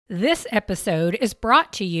This episode is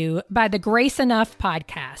brought to you by the Grace Enough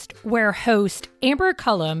podcast, where host Amber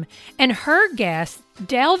Cullum and her guests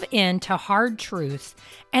delve into hard truths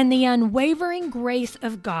and the unwavering grace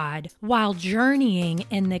of God while journeying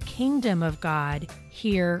in the kingdom of God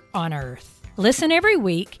here on earth. Listen every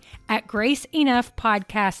week at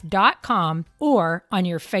graceenoughpodcast.com or on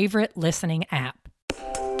your favorite listening app.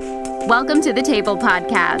 Welcome to the Table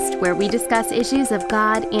Podcast, where we discuss issues of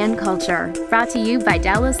God and culture, brought to you by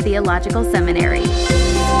Dallas Theological Seminary.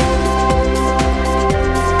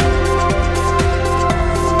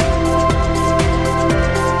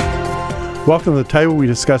 Welcome to the Table. We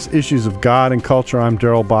discuss issues of God and culture. I'm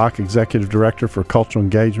Daryl Bach, Executive Director for Cultural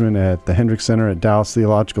Engagement at the Hendrick Center at Dallas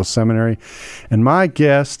Theological Seminary. And my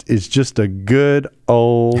guest is just a good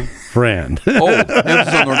old friend. Old.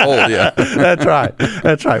 Emphasis on the old, yeah. That's right.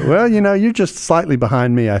 That's right. Well, you know, you're just slightly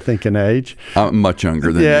behind me, I think, in age. I'm much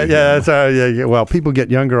younger than you. Yeah, that's yeah. Well, people get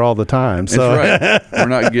younger all the time. So. That's right. We're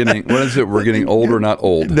not getting, what is it? We're getting older, not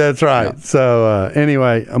old. That's right. Yeah. So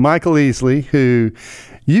anyway, Michael Easley, who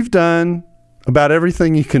you've done about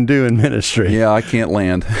everything you can do in ministry. Yeah, I can't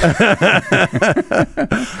land.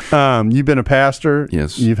 You've been a pastor.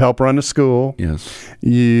 Yes. You've helped run a school. Yes.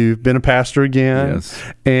 You've been a pastor again. Yes.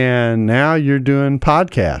 And now you're doing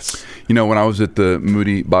podcasts. You know, when I was at the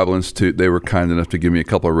Moody Bible Institute, they were kind enough to give me a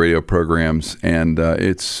couple of radio programs. And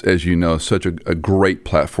it's, as you know, such a great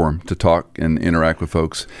platform to talk and interact with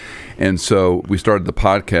folks. And so we started the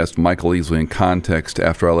podcast, Michael Easley in Context,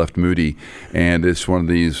 after I left Moody. And it's one of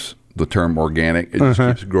these, the term organic, it just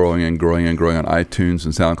keeps growing and growing and growing on iTunes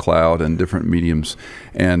and SoundCloud and different mediums.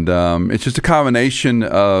 And it's just a combination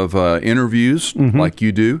of interviews like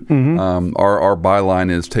you do. Our byline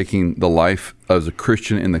is taking the life as a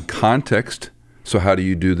Christian in the context. So how do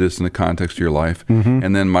you do this in the context of your life?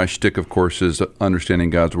 And then my shtick, of course, is understanding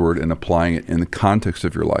God's Word and applying it in the context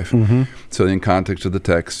of your life. So in context of the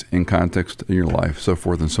text, in context of your life, so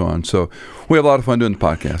forth and so on. So we have a lot of fun doing the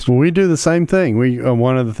podcast. Well, we do the same thing. We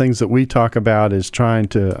one of the things that we talk about is trying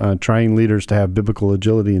to train leaders to have biblical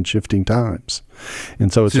agility in shifting times.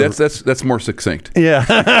 And so it's that's more succinct. Yeah.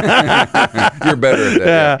 You're better at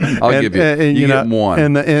that. Yeah. I'll give you. You get one.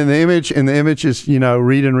 And the image is, you know,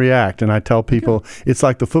 read and react. And I tell people it's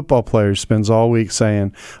like the football player spends all week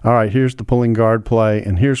saying, all right, here's the pulling guard play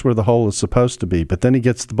and here's where the hole is supposed to be. But then he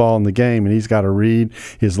gets the ball in the game and he's got to read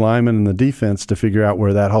his lineman and the defense to figure out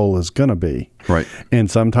where that hole is going to be. Right. And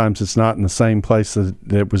sometimes it's not in the same place that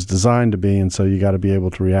it was designed to be. And so you got to be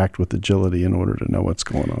able to react with agility in order to know what's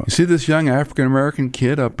going on. You see this young African-American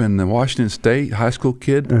kid up in the Washington State, high school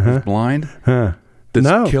kid, who's blind?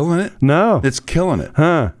 That's killing it? No. That's killing it.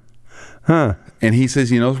 And he says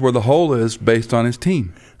he knows where the hole is based on his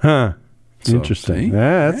team. So, interesting.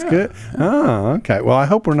 Yeah, that's good. Oh, okay. Well, I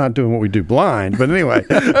hope we're not doing what we do blind, but anyway.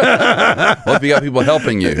 Well, if you got people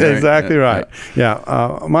helping you. Right? Exactly right. Yeah.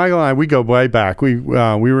 Michael and I, we go way back. We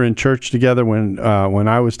were in church together when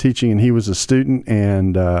I was teaching and he was a student,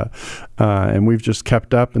 and we've just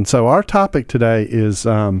kept up. And so our topic today is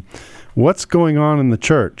what's going on in the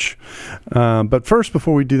church. But first,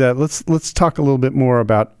 before we do that, let's talk a little bit more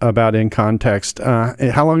about In Context.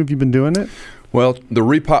 How long have you been doing it? Well, the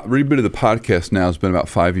reboot of the podcast now has been about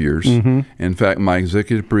 5 years. In fact, my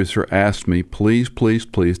executive producer asked me, please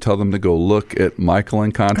tell them to go look at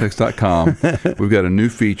michaelincontext.com. We've got a new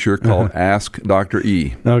feature called Ask Dr.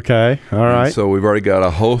 E. Okay, all right. And so we've already got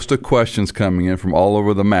a host of questions coming in from all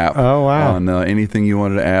over the map. Oh, wow. On anything you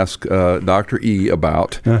wanted to ask Dr. E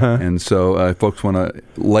about. And so if folks want to,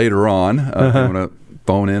 later on, if you want to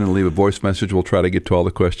phone in and leave a voice message, we'll try to get to all the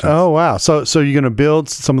questions. Oh, wow. So you're going to build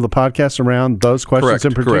some of the podcasts around those questions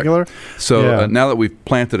in particular? Correct. So now that we've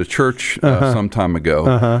planted a church some time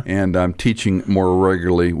ago, and I'm teaching more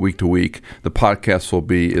regularly week to week, the podcast will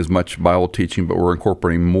be as much Bible teaching, but we're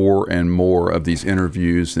incorporating more and more of these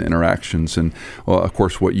interviews and interactions. And, well, of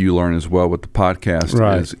course, what you learn as well with the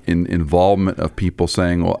podcast is involvement of people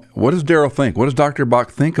saying, well, what does Daryl think? What does Dr. Bach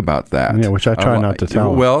think about that? Yeah, which I try not to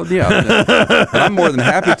tell him. Well, yeah. I'm more than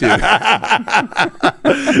happy to.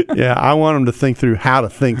 Yeah, I want them to think through how to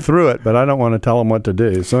think through it, but I don't want to tell them what to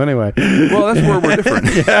do. So anyway. Well, that's where we're different.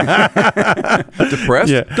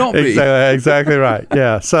 Depressed? Yeah, don't be. Exactly right.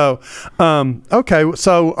 Yeah. So, okay.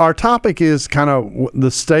 So our topic is kind of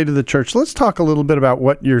the state of the church. Let's talk a little bit about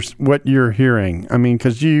what you're hearing. I mean,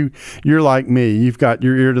 because you're like me. You've got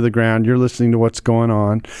your ear to the ground. You're listening to what's going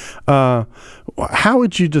on. How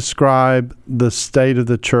would you describe the state of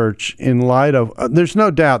the church in light of, there's no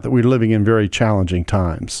doubt that we're living in very challenging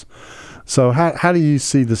times. So how do you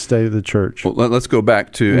see the state of the church? Well, let's go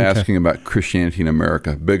back to asking about Christianity in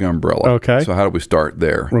America, big umbrella. Okay. So how do we start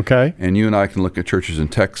there? Okay. And you and I can look at churches in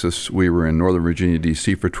Texas. We were in Northern Virginia,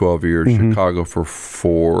 D.C. for 12 years, Chicago for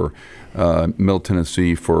 4, Middle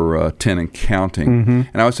Tennessee for 10 and counting.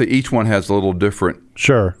 And I would say each one has a little different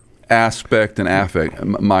aspect and affect.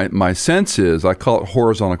 My sense is, I call it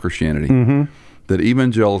horizontal Christianity, that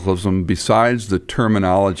evangelicalism, besides the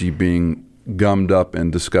terminology being gummed up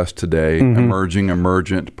and discussed today, emerging,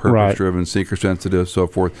 emergent, purpose-driven, seeker-sensitive, so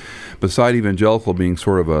forth, beside evangelical being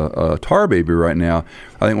sort of a tar baby right now,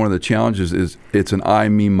 I think one of the challenges is it's an I,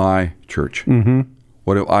 me, my church.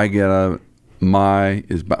 What do I get out of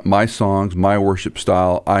my songs, my worship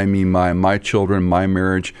style, I, me, my children, my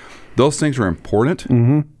marriage? Those things are important,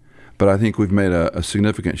 but I think we've made a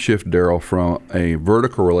significant shift, Daryl, from a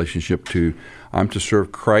vertical relationship to I'm to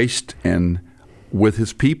serve Christ and with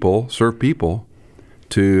his people, serve people,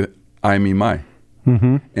 to I, me, my.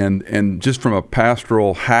 And just from a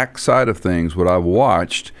pastoral hack side of things, what I've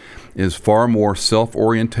watched is far more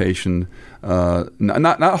self-orientation,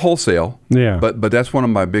 not wholesale, but that's one of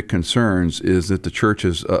my big concerns, is that the church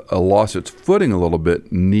has lost its footing a little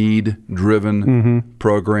bit. Need-driven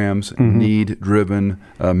programs, need-driven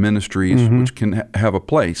ministries, which can have a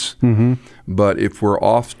place. But if we're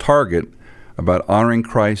off target about honoring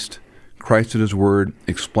Christ at his word,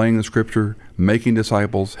 explaining the scripture, making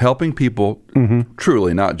disciples, helping people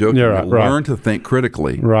truly, not joking, learn to think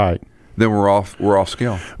critically. Then we're off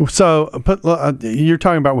scale. So, you're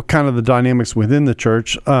talking about kind of the dynamics within the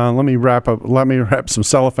church. Let me wrap some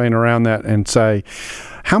cellophane around that and say,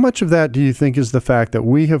 how much of that do you think is the fact that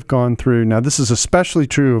we have gone through, now this is especially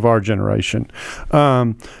true of our generation,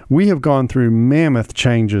 we have gone through mammoth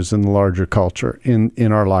changes in the larger culture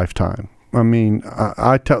in our lifetime. I mean,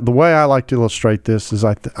 the way I like to illustrate this is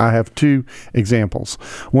I have two examples.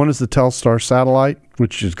 One is the Telstar satellite,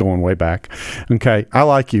 which is going way back. Okay, I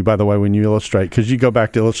like you, by the way, when you illustrate, because you go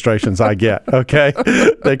back to illustrations I get. Okay,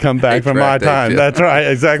 they come back from my time. That's right,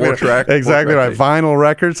 exactly, exactly right. Vinyl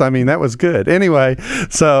records. I mean, that was good. Anyway,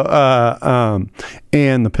 so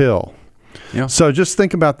and the pill. Yeah. So just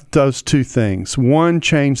think about those two things. One,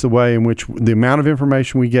 change the way in which the amount of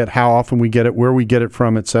information we get, how often we get it, where we get it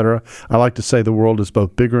from, et cetera. I like to say the world is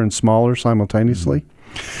both bigger and smaller simultaneously.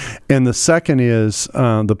 And the second is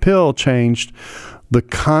the pill changed the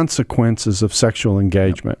consequences of sexual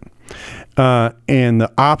engagement. And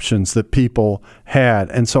the options that people had.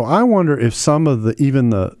 And so I wonder if some of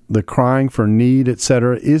the crying for need, et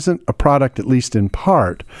cetera, isn't a product, at least in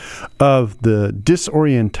part, of the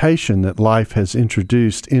disorientation that life has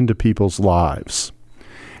introduced into people's lives.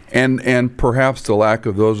 And perhaps the lack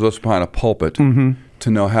of those of us behind a pulpit to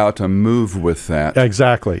know how to move with that.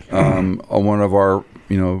 Exactly. One of our,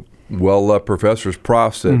 well-loved professors,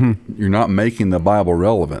 Prof, said, you're not making the Bible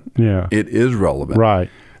relevant. Yeah. It is relevant. Right.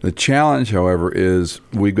 The challenge, however, is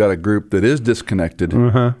we've got a group that is disconnected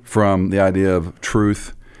from the idea of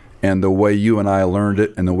truth and the way you and I learned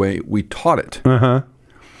it and the way we taught it.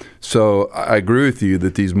 So I agree with you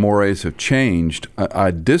that these mores have changed. I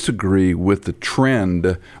disagree with the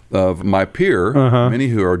trend of my peer, many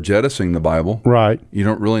who are jettisoning the Bible. Right. You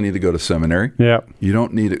don't really need to go to seminary. Yep. You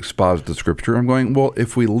don't need expositive scripture. I'm going, well,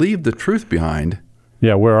 if we leave the truth behind,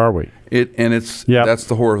 where are we? That's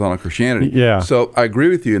the horizontal Christianity. Yeah. So I agree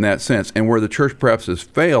with you in that sense. And where the church perhaps has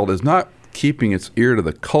failed is not keeping its ear to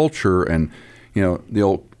the culture and, the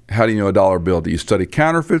old, how do you know a dollar bill? Do you study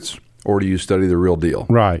counterfeits or do you study the real deal?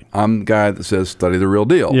 Right. I'm the guy that says study the real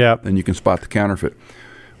deal. Yep. Then you can spot the counterfeit.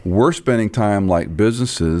 We're spending time like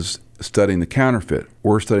businesses studying the counterfeit.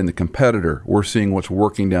 We're studying the competitor. We're seeing what's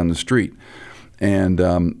working down the street. And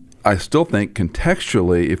I still think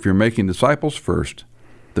contextually, if you're making disciples first,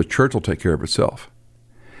 the church will take care of itself.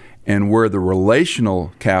 And where the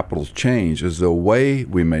relational capitals change is the way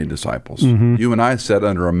we made disciples. You and I sat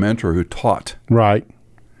under a mentor who taught. Right.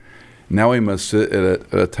 Now we must sit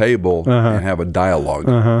at a table and have a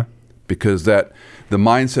dialogue. Because the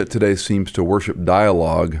mindset today seems to worship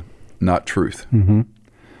dialogue, not truth.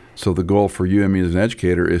 So the goal for you and me as an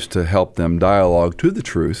educator is to help them dialogue to the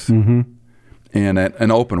truth. In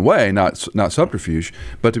an open way, not subterfuge,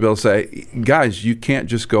 but to be able to say, guys, you can't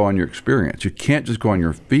just go on your experience. You can't just go on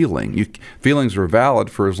your feeling. Feelings are valid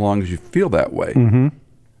for as long as you feel that way.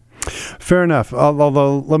 Fair enough.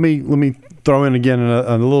 Although let me throw in again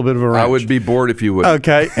a little bit of a wrench. I would be bored if you would.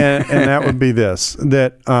 Okay, and that would be this.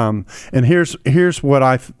 And here's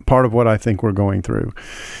what part of what I think we're going through.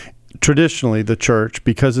 Traditionally, the church,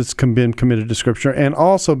 because it's been committed to Scripture, and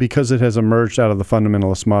also because it has emerged out of the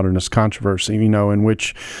fundamentalist modernist controversy, in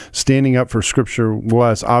which standing up for Scripture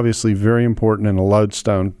was obviously very important and a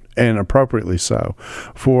lodestone and appropriately so,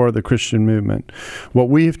 for the Christian movement. What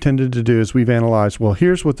we've tended to do is we've analyzed, well,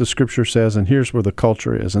 here's what the Scripture says and here's where the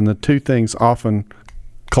culture is, and the two things often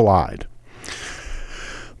collide.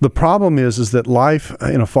 The problem is that life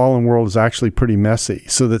in a fallen world is actually pretty messy,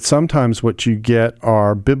 so that sometimes what you get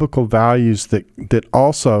are biblical values that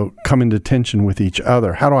also come into tension with each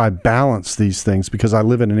other. How do I balance these things? Because I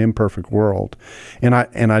live in an imperfect world, and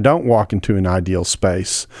I don't walk into an ideal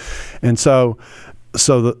space. And so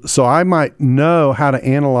I might know how to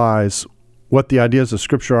analyze what the ideas of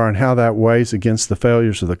Scripture are and how that weighs against the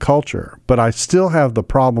failures of the culture. But I still have the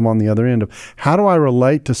problem on the other end of how do I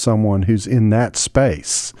relate to someone who's in that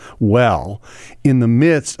space well in the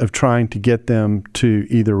midst of trying to get them to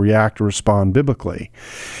either react or respond biblically.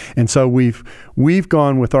 And so we've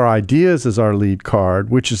gone with our ideas as our lead card,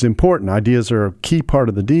 which is important. Ideas are a key part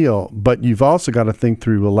of the deal, but you've also got to think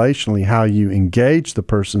through relationally how you engage the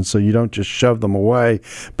person so you don't just shove them away,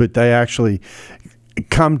 but they actually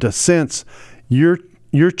come to sense you're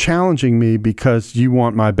challenging me because you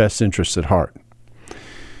want my best interests at heart.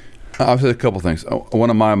 I'll say a couple things. One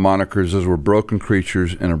of my monikers is we're broken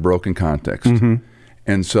creatures in a broken context. Mm-hmm.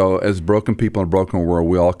 And so as broken people in a broken world,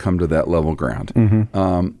 we all come to that level ground.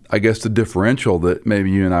 Mm-hmm. I guess the differential that maybe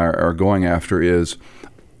you and I are going after is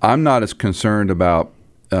I'm not as concerned about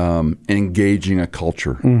engaging a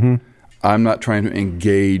culture. Mm-hmm. I'm not trying to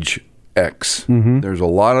engage X. Mm-hmm. There's a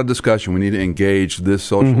lot of discussion. We need to engage this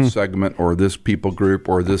social segment or this people group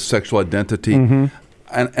or this sexual identity. Mm-hmm.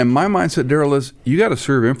 And my mindset, Daryl, is you got to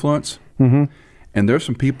serve influence. Mm-hmm. And there's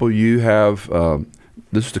some people you have,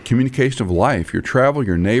 this is the communication of life, your travel,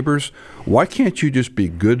 your neighbors. Why can't you just be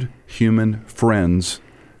good human friends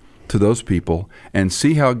to those people and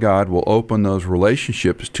see how God will open those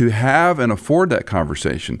relationships to have and afford that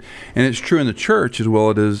conversation? And it's true in the church as well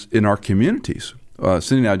as it is in our communities.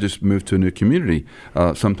 Cindy and I just moved to a new community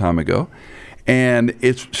some time ago, and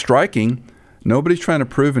it's striking. Nobody's trying to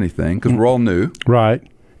prove anything because we're all new. Right.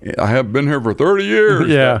 I have been here for 30 years,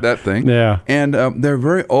 yeah. that thing. Yeah. And they're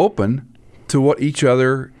very open to what each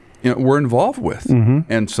other we're involved with. Mm-hmm.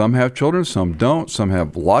 And some have children, some don't. Some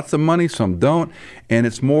have lots of money, some don't. And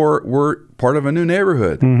it's more, we're part of a new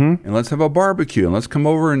neighborhood. Mm-hmm. And let's have a barbecue, and let's come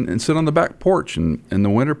over and sit on the back porch, and in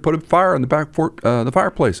the winter put a fire in the back the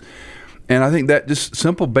fireplace. And I think that just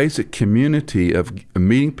simple, basic community of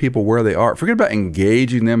meeting people where they are. Forget about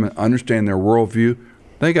engaging them and understanding their worldview.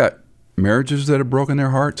 They got marriages that have broken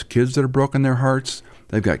their hearts, kids that have broken their hearts.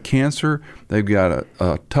 They've got cancer. They've got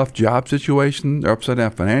a tough job situation. They're upside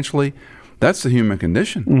down financially. That's the human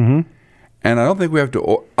condition. Mm-hmm. And I don't think we have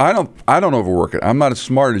to. I don't overwork it. I'm not as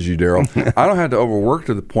smart as you, Daryl. I don't have to overwork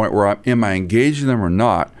to the point where am I engaging them or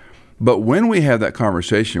not? But when we have that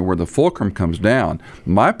conversation where the fulcrum comes down,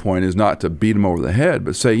 my point is not to beat them over the head,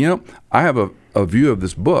 but say, I have a view of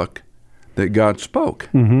this book that God spoke.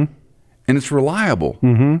 Mm-hmm. And it's reliable.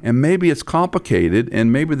 Mm-hmm. And maybe it's complicated,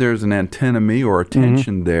 and maybe there's an antinomy or a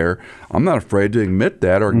tension there. I'm not afraid to admit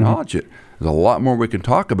that or acknowledge it. There's a lot more we can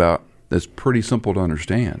talk about that's pretty simple to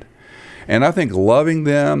understand. And I think loving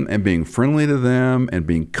them and being friendly to them and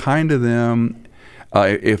being kind to them,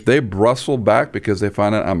 if they bristle back because they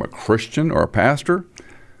find out I'm a Christian or a pastor,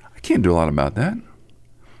 I can't do a lot about that.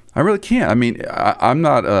 I really can't. I mean, I'm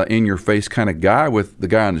not in-your-face kind of guy with the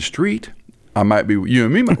guy on the street. I might be you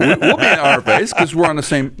and me. We'll be in our face because we're on the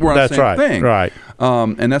same. We're on the same thing, right?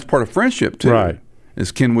 And that's part of friendship too. Right?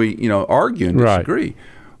 Is can we argue and disagree?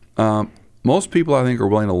 Right. Most people, I think, are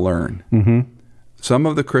willing to learn. Mm-hmm. Some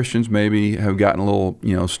of the Christians maybe have gotten a little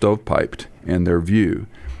stovepiped in their view.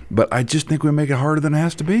 But I just think we make it harder than it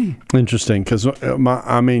has to be. Interesting, because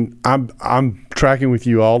I'm tracking with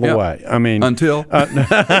you all the way. I mean, until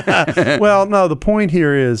well, no. The point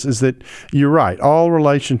here is that you're right. All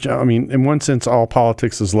relationship. I mean, in one sense, all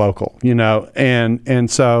politics is local.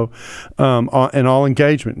 And so and all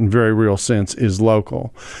engagement, in very real sense, is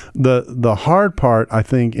local. The hard part, I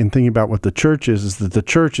think, in thinking about what the church is that the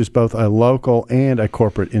church is both a local and a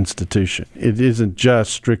corporate institution. It isn't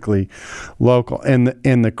just strictly local, and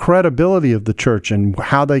the credibility of the church and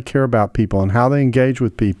how they care about people and how they engage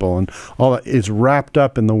with people and all that is wrapped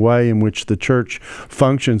up in the way in which the church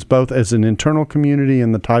functions, both as an internal community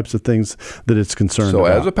and the types of things that it's concerned about.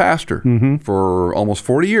 So as a pastor for almost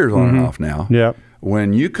 40 years on and off now,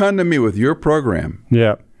 when you come to me with your program,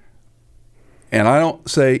 and I don't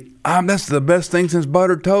say, that's the best thing since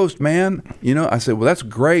buttered toast, man. I say, well, that's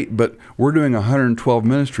great, but we're doing 112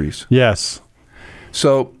 ministries. Yes.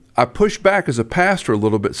 So I push back as a pastor a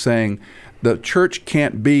little bit, saying the church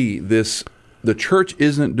can't be this. The church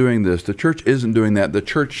isn't doing this. The church isn't doing that. The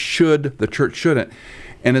church should. The church shouldn't.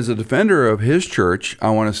 And as a defender of his church,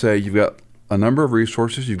 I want to say you've got a number of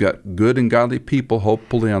resources. You've got good and godly people,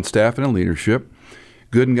 hopefully on staff and in leadership,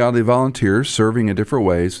 good and godly volunteers serving in different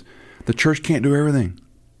ways. The church can't do everything.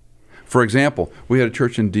 For example, we had a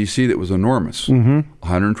church in D.C. that was enormous,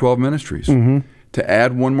 112 ministries. To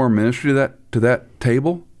add one more ministry to that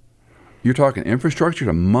table, you're talking infrastructure,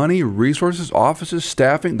 to money, resources, offices,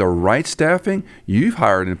 staffing, the right staffing. You've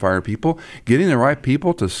hired and fired people, getting the right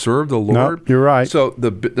people to serve the Lord. Nope, you're right. So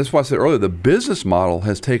that's why I said earlier, the business model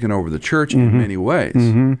has taken over the church in many ways.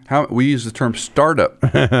 How we use the term startup,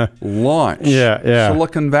 launch,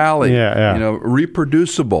 Silicon Valley,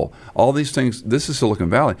 reproducible, all these things. This is Silicon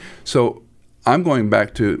Valley. So I'm going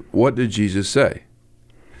back to, what did Jesus say?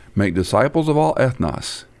 Make disciples of all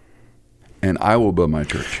ethnos, and I will build my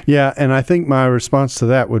church. Yeah, and I think my response to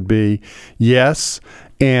that would be yes,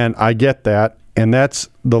 and I get that, and that's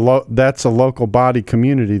a local body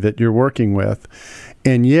community that you're working with.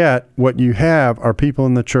 And yet, what you have are people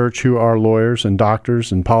in the church who are lawyers and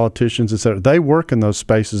doctors and politicians, etc. They work in those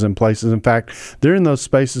spaces and places. In fact, they're in those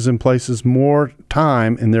spaces and places more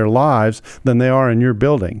time in their lives than they are in your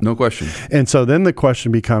building. No question. And so then the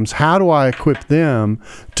question becomes, how do I equip them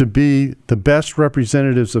to be the best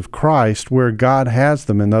representatives of Christ where God has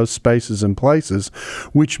them in those spaces and places,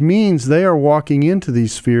 which means they are walking into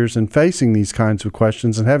these spheres and facing these kinds of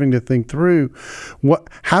questions and having to think through,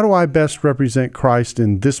 how do I best represent Christ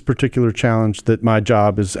in this particular challenge that my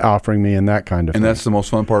job is offering me, and that kind of thing. And that's the most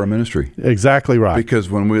fun part of ministry. Exactly right. Because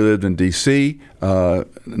when we lived in D.C.,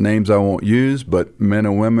 names I won't use, but men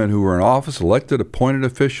and women who were in office, elected, appointed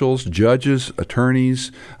officials, judges,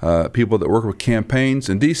 attorneys, people that work with campaigns.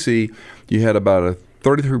 In D.C., you had about a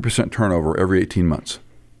 33% turnover every 18 months.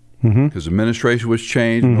 Because administration was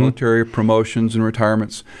changed, military promotions and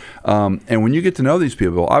retirements. And when you get to know these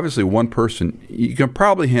people, obviously one person, you can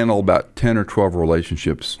probably handle about 10 or 12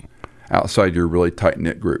 relationships outside your really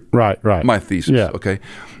tight-knit group. Right. My thesis, okay?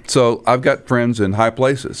 So I've got friends in high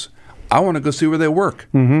places. I want to go see where they work.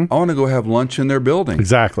 I want to go have lunch in their building.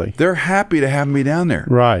 Exactly. They're happy to have me down there.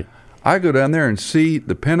 Right. I go down there and see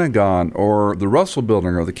the Pentagon or the Russell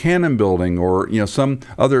Building or the Cannon Building or some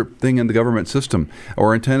other thing in the government system,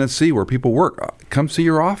 or in Tennessee where people work. Come see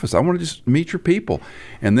your office. I want to just meet your people.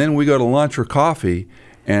 And then we go to lunch or coffee,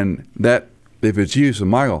 and that, if it's you, so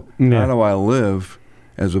Michael, how do I live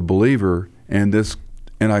as a believer in this?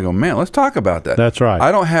 And I go, man, let's talk about that. That's right.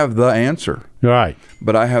 I don't have the answer. Right.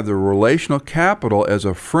 But I have the relational capital as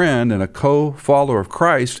a friend and a co-follower of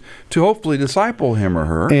Christ to hopefully disciple him or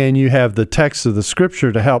her. And you have the text of the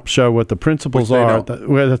Scripture to help show what the principles are.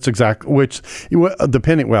 That's exactly,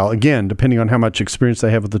 depending on how much experience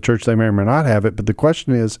they have with the church, they may or may not have it. But the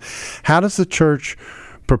question is, how does the church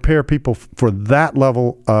prepare people for that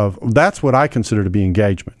level of, that's what I consider to be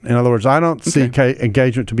engagement. In other words, I don't see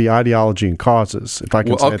engagement to be ideology and causes, if I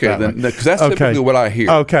can say it that way. Because that's typically what I hear.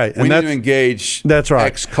 Okay. We need to engage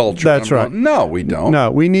X culture. That's right. No, we don't. No,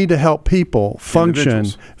 we need to help people function.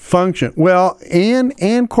 Well,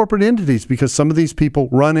 and corporate entities, because some of these people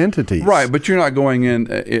run entities. Right, but you're not going in...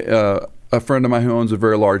 a friend of mine who owns a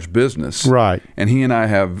very large business. Right. And he and I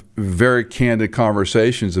have very candid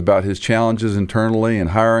conversations about his challenges internally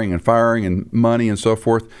and hiring and firing and money and so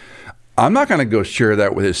forth. I'm not going to go share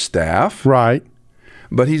that with his staff. Right.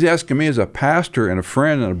 But he's asking me as a pastor and a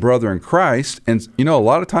friend and a brother in Christ. And, a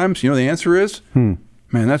lot of times, the answer is, man,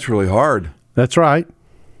 that's really hard. That's right.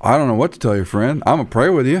 I don't know what to tell you, friend. I'm going to pray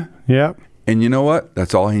with you. Yeah. And you know what?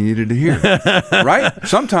 That's all he needed to hear, right?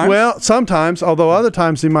 Sometimes. Well, sometimes, although other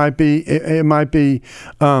times it might be,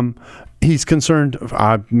 he's concerned.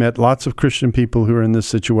 I've met lots of Christian people who are in this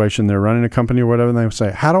situation. They're running a company or whatever, and they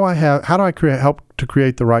say, "How do I help to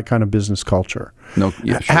create the right kind of business culture? No,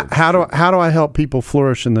 yeah, sure. How do I help people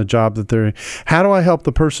flourish in the job that they're in? How do I help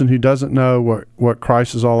the person who doesn't know what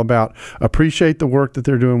Christ is all about appreciate the work that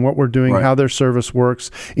they're doing, what we're doing, how their service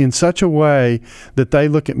works in such a way that they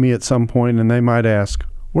look at me at some point and they might ask,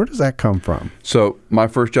 where does that come from?" So my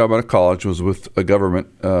first job out of college was with a government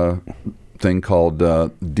thing called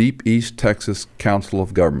Deep East Texas Council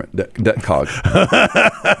of Government, DETCOG.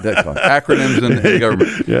 DETCOG. Acronyms in the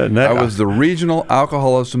government. Yeah, I was the Regional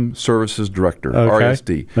Alcoholism Services Director,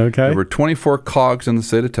 RASD. Okay. There were 24 COGs in the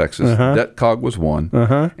state of Texas. DETCOG was one.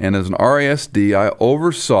 And as an RASD, I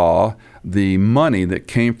oversaw the money that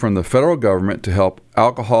came from the federal government to help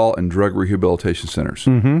alcohol and drug rehabilitation centers.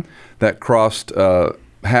 That crossed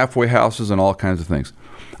halfway houses and all kinds of things.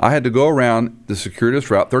 I had to go around the circuitous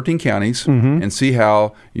route, 13 counties, and see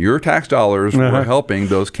how your tax dollars were helping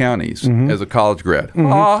those counties as a college grad.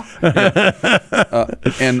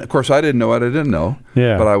 And, of course, I didn't know what I didn't know.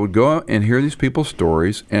 Yeah. But I would go and hear these people's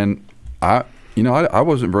stories, and I I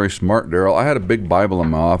wasn't very smart, Daryl. I had a big Bible in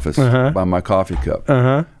my office by my coffee cup.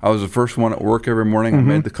 I was the first one at work every morning. I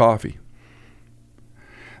made the coffee.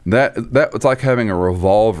 That was like having a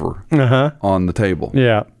revolver on the table.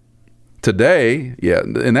 Yeah. Today,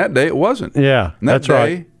 in that day it wasn't. Yeah, that's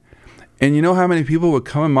right. And you know how many people would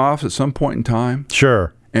come in my office at some point in time?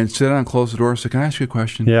 Sure. And sit down and close the door and say, "Can I ask you a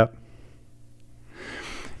question?" Yep.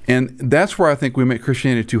 And that's where I think we make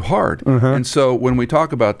Christianity too hard. And so when we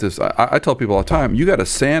talk about this, I tell people all the time, you got a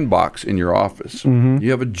sandbox in your office.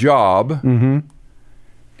 You have a job, and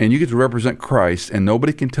you get to represent Christ, and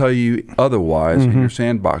nobody can tell you otherwise in your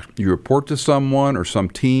sandbox. You report to someone or some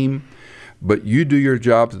team, but you do your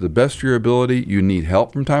job to the best of your ability. You need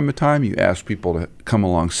help from time to time. You ask people to come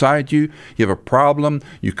alongside you. You have a problem.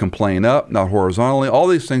 You complain up, not horizontally. All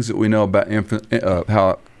these things that we know about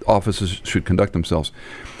how offices should conduct themselves.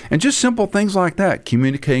 And just simple things like that,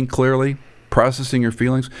 communicating clearly, processing your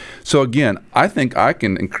feelings. So again, I think I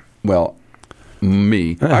think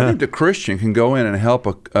the Christian can go in and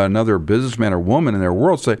help another businessman or woman in their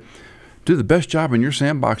world say, do the best job in your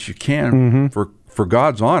sandbox you can for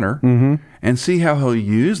God's honor, and see how he'll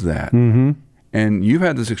use that. And you've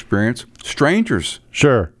had this experience. Strangers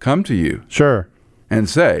come to you and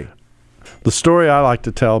say, the story I like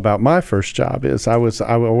to tell about my first job is I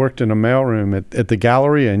worked in a mailroom at the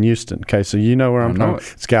Galleria in Houston. Okay, so you know where I'm talking.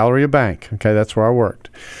 It's Galleria Bank. Okay, that's where I worked,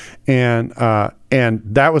 and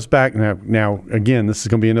that was back now. Again, this is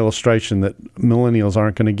going to be an illustration that millennials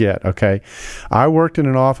aren't going to get. Okay, I worked in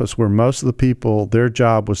an office where most of the people, their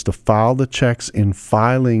job was to file the checks in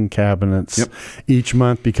filing cabinets each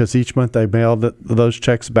month, because each month they mailed those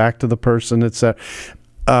checks back to the person, etc.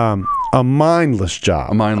 A mindless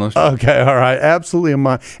job. Okay, all right, absolutely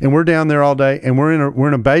and we're down there all day, and we're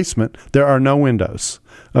in a basement. There are no windows.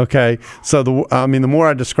 Okay, so the more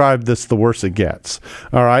I describe this, the worse it gets.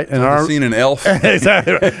 All right, and I've seen an elf.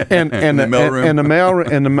 Exactly,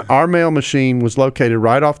 our mail machine was located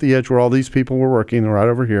right off the edge where all these people were working, right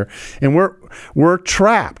over here, and we're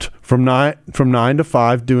trapped from 9 to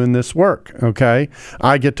 5 doing this work. Okay,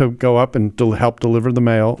 I get to go up and help deliver the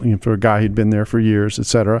mail for a guy who'd been there for years,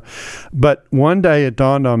 etc. But one day it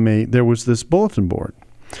dawned on me there was this bulletin board,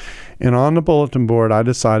 and on the bulletin board I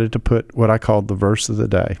decided to put what I called the verse of the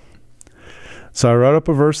day. So I wrote up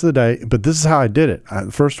a verse of the day, but this is how I did it.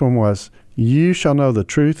 The first one was, "You shall know the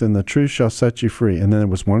truth, and the truth shall set you free." And then there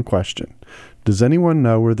was one question: does anyone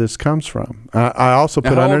know where this comes from? I also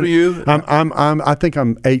put how old are you? I think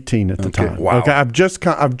I'm 18 at the time. Wow. Okay, I've just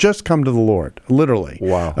come to the Lord, literally.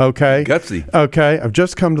 Wow. Okay. Gutsy. Okay, I've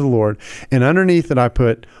just come to the Lord, and underneath it I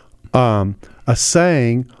put a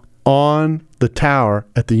saying on the tower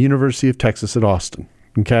at the University of Texas at Austin.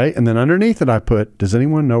 Okay, and then underneath it I put, does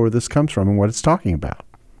anyone know where this comes from and what it's talking about?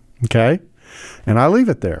 Okay, and I leave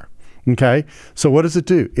it there. Okay, so what does it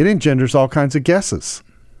do? It engenders all kinds of guesses.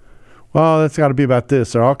 Well, that's got to be about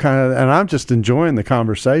this, or all kind of, and I'm just enjoying the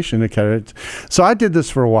conversation. Okay, so I did this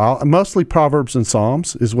for a while. Mostly Proverbs and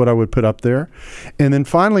Psalms is what I would put up there, and then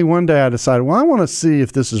finally one day I decided, well, I want to see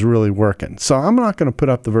if this is really working. So I'm not going to put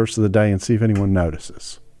up the verse of the day and see if anyone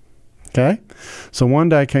notices. Okay, so one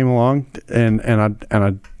day I came along and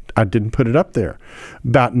I didn't put it up there.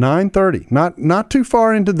 About 9:30, not too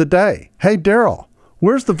far into the day. Hey, Daryl,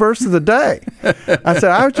 where's the verse of the day? I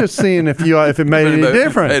said, I was just seeing if it made any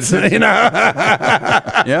difference. You know,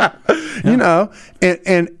 Yeah. You know,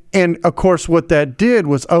 and of course, what that did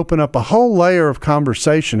was open up a whole layer of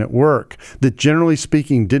conversation at work that, generally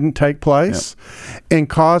speaking, didn't take place, and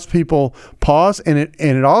caused people pause. And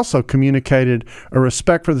it also communicated a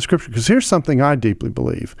respect for the Scripture. Because here's something I deeply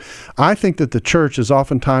believe: I think that the church is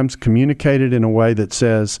oftentimes communicated in a way that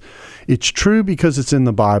says it's true because it's in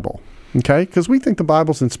the Bible. Okay, because we think the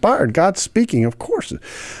Bible's inspired. God's speaking, of course,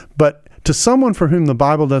 but to someone for whom the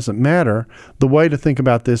Bible doesn't matter, the way to think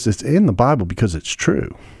about this is in the Bible because it's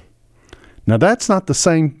true. Now that's not the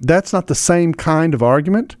same kind of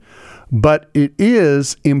argument, but it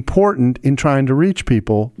is important in trying to reach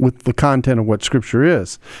people with the content of what Scripture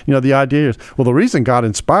is. You know, the idea is, well, the reason God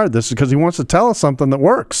inspired this is because He wants to tell us something that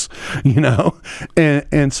works. You know,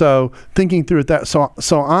 and so thinking through it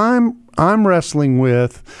so I'm wrestling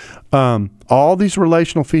with all these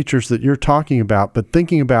relational features that you're talking about, but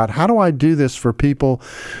thinking about how do I do this for people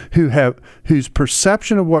whose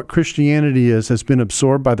perception of what Christianity is has been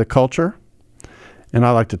absorbed by the culture. And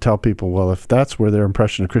I like to tell people, well, if that's where their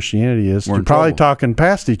impression of Christianity is, you're probably talking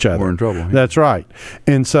past each other. We're in trouble. Yeah. That's right.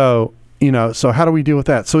 And so, so how do we deal with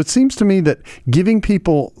that? So it seems to me that giving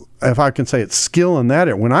people if I can say it, skill in that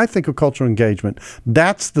area. When I think of cultural engagement,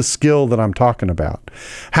 that's the skill that I'm talking about.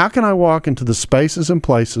 How can I walk into the spaces and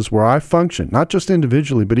places where I function, not just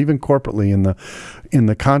individually, but even corporately in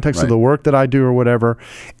the context of the work that I do or whatever,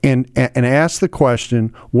 and ask the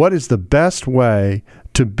question, what is the best way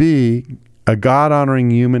to be a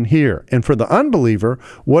God-honoring human here? And for the unbeliever,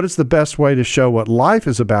 what is the best way to show what life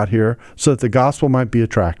is about here so that the gospel might be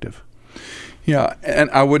attractive? Yeah, and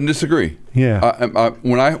I wouldn't disagree. Yeah.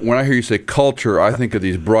 When I hear you say culture, I think of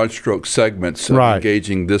these broad stroke segments of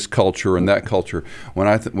engaging this culture and that culture. When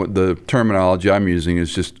the terminology I'm using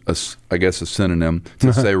is just, I guess, a synonym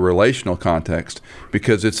to say relational context,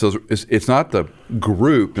 because it's not the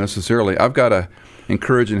group necessarily. I've got to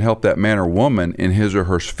encourage and help that man or woman in his or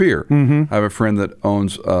her sphere. I have a friend that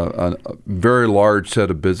owns a very large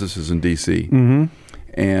set of businesses in D.C.,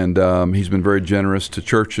 and he's been very generous to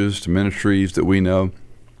churches, to ministries that we know.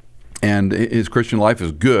 And his Christian life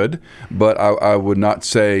is good, but I would not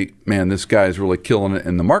say, man, this guy is really killing it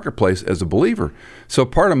in the marketplace as a believer. So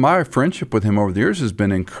part of my friendship with him over the years has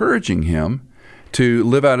been encouraging him to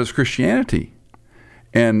live out his Christianity.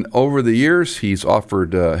 And over the years, he's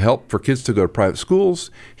offered help for kids to go to private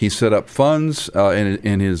schools. He set up funds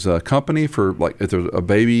in his company for, like, if there's a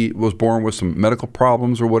baby was born with some medical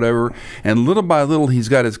problems or whatever. And little by little, he's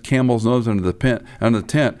got his camel's nose under the tent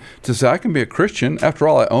to say, I can be a Christian. After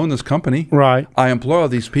all, I own this company. Right. I employ all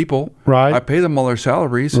these people. Right. I pay them all their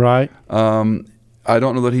salaries. Right. I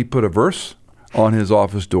don't know that he put a verse on his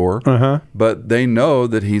office door, but they know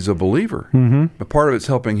that he's a believer. But part of it's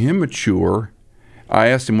helping him mature. I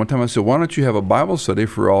asked him one time, I said, why don't you have a Bible study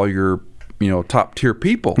for all your, top tier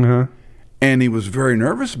people? And he was very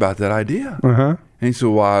nervous about that idea. And he said,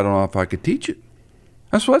 well, I don't know if I could teach it.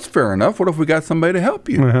 I said, well, that's fair enough. What if we got somebody to help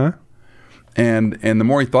you? And the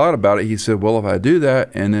more he thought about it, he said, well, if I do that,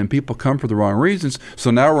 and then people come for the wrong reasons.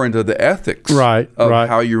 So now we're into the ethics of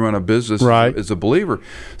how you run a business as a believer.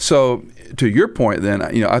 So to your point then,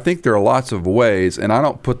 I think there are lots of ways, and I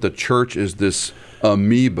don't put the church as this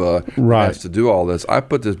amoeba that has to do all this. I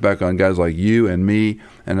put this back on guys like you and me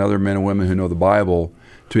and other men and women who know the Bible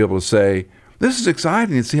to be able to say, this is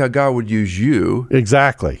exciting to see how God would use you.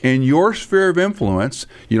 Exactly. In your sphere of influence.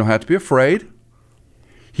 You don't have to be afraid.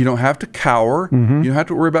 You don't have to cower. You don't have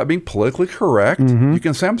to worry about being politically correct. You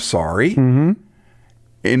can say, I'm sorry. And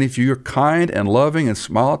if you're kind and loving and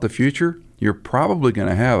smile at the future, you're probably going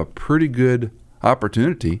to have a pretty good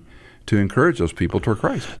opportunity to encourage those people toward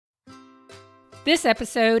Christ. This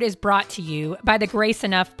episode is brought to you by the Grace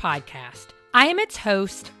Enough podcast. I am its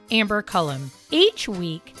host, Amber Cullum. Each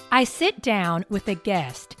week, I sit down with a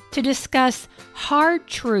guest to discuss hard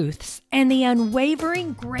truths and the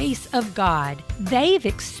unwavering grace of God they've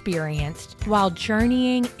experienced while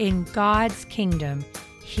journeying in God's kingdom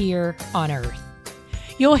here on earth.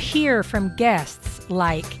 You'll hear from guests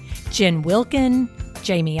like Jen Wilkin,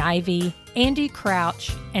 Jamie Ivey, Andy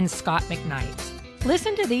Crouch, and Scott McKnight.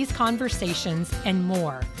 Listen to these conversations and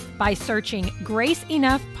more by searching Grace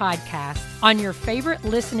Enough Podcast on your favorite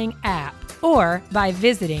listening app or by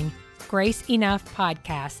visiting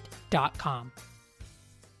graceenoughpodcast.com.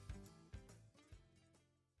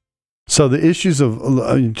 So the issues of,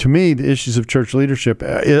 to me, the issues of church leadership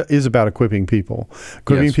is about equipping people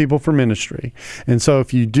people for ministry. And so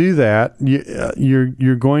if you do that,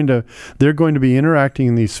 they're going to be interacting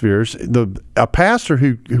in these spheres. A pastor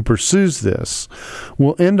who pursues this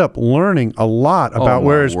will end up learning a lot about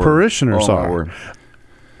where his parishioners are.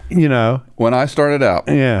 When I started out,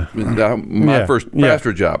 my first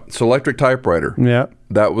pastor job, Selectric typewriter. Yeah.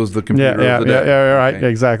 That was the computer of the day. Yeah, right, okay.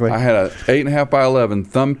 Exactly. I had a 8.5 by 11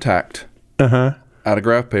 thumbtacked out of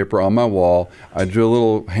graph paper on my wall. I drew a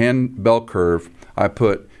little hand bell curve. I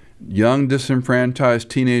put young disenfranchised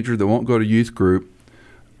teenager that won't go to youth group,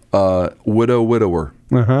 widow, widower.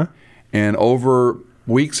 And over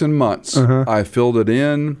weeks and months, I filled it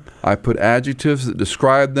in. I put adjectives that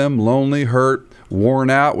described them: lonely, hurt, worn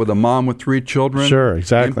out, with a mom with 3 children. Sure,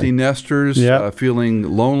 exactly. Empty nesters, feeling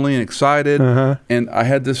lonely and excited. And I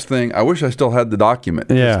had this thing. I wish I still had the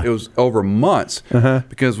document. It was over months.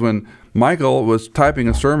 Because when Michael was typing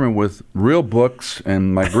a sermon with real books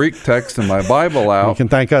and my Greek text and my Bible out. You can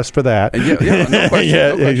thank us for that. No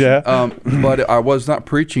question. But I was not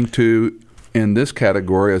preaching to, in this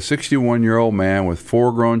category, a 61-year-old man with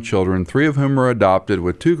 4 grown children, 3 of whom are adopted,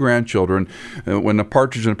 with 2 grandchildren, when a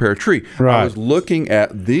partridge in a pear tree. I was looking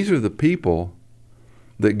at, these are the people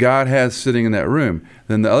that God has sitting in that room.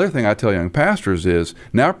 Then the other thing I tell young pastors is,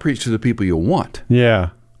 now preach to the people you want. Yeah,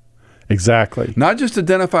 exactly. Not just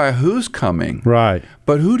identify who's coming, right,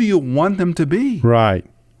 but who do you want them to be? Right.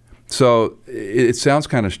 So it sounds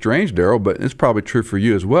kind of strange, Daryl, but it's probably true for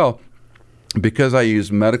you as well. Because I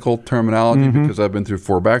use medical terminology, because I've been through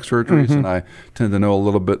 4 back surgeries, and I tend to know a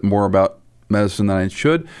little bit more about medicine than I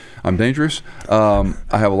should. I'm dangerous. I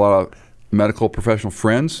have a lot of medical professional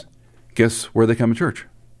friends. Guess where they come to church?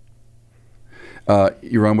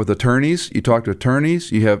 You run with attorneys. You talk to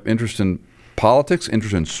attorneys. You have interest in politics,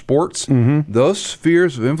 interest in sports. Those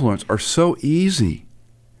spheres of influence are so easy.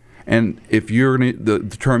 And if you're the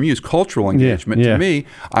term used, cultural engagement, to me,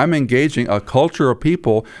 I'm engaging a culture of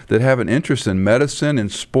people that have an interest in medicine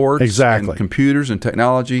and sports and computers and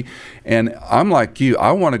technology. And I'm like you,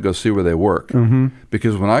 I want to go see where they work.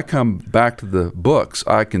 Because when I come back to the books,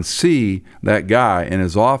 I can see that guy in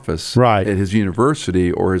his office at his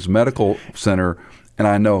university or his medical center, and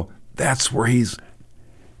I know that's where he's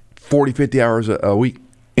 40, 50 hours a week.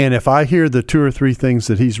 And if I hear the 2 or 3 things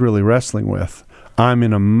that he's really wrestling with, I'm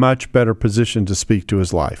in a much better position to speak to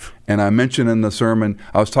his life. And I mentioned in the sermon,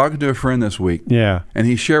 I was talking to a friend this week, and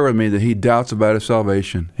he shared with me that he doubts about his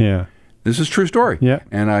salvation. This is a true story.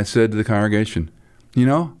 And I said to the congregation, you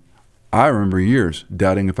know, I remember years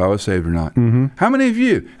doubting if I was saved or not. How many of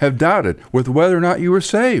you have doubted with whether or not you were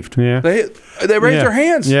saved? They raised their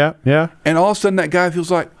hands. And all of a sudden that guy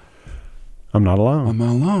feels like, I'm not alone. I'm not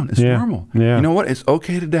alone. It's normal. You know what? It's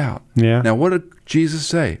okay to doubt. Now, what did Jesus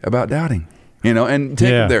say about doubting? You know, and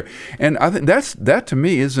take it there. And I think that to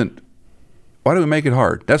me isn't, why do we make it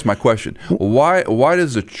hard? That's my question. Why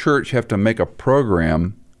does the church have to make a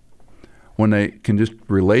program when they can just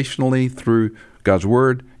relationally, through God's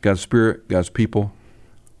Word, God's Spirit, God's people,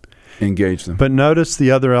 engage them? But notice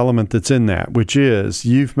the other element that's in that, which is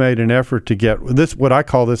you've made an effort to get this, what I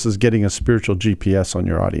call this is getting a spiritual GPS on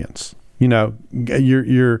your audience. You know,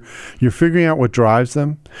 you're figuring out what drives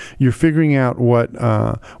them. You're figuring out what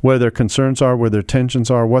where their concerns are, where their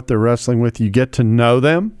tensions are, what they're wrestling with. You get to know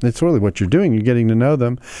them. That's really what you're doing. You're getting to know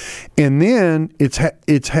them, and then it's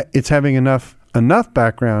having enough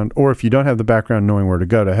background, or if you don't have the background, knowing where to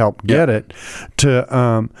go to help get it,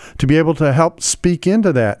 to be able to help speak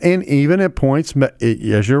into that. And even at points,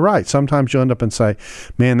 as you're right, sometimes you'll end up and say,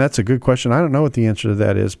 man, that's a good question. I don't know what the answer to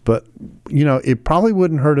that is, but you know, it probably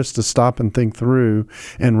wouldn't hurt us to stop and think through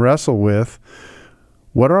and wrestle with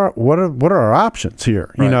what are our options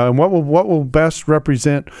here, you know, and what will best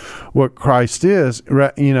represent what Christ is,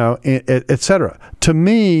 you know, et cetera. To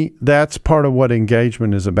me, that's part of what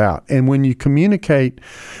engagement is about. And when you communicate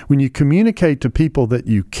to people that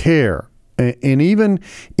you care, and even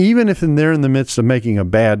if they're in the midst of making a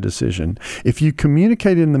bad decision, if you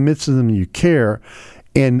communicate in the midst of them you care,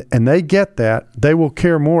 and they get that, they will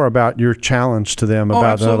care more about your challenge to them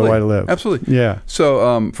about another way to live. Absolutely. Yeah.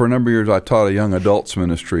 So for a number of years, I taught a young adults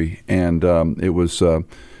ministry, and it was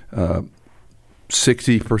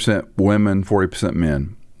 60% women, 40%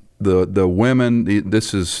 men. The women,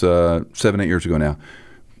 this is 7-8 years ago now,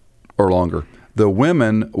 or longer. The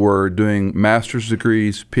women were doing master's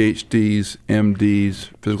degrees, PhDs, MDs,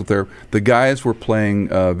 physical therapy. The guys were playing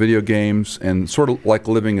video games and sort of like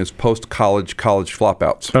living as post-college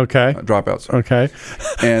dropouts. Okay.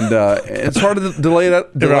 And it's hard to delay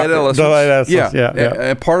adolescence. Yeah.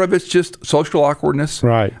 And part of it's just social awkwardness.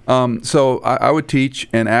 Right. So I would teach,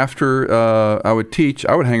 and after I would teach,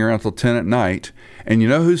 I would hang around until 10 at night. And you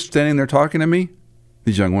know who's standing there talking to me?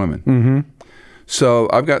 These young women. So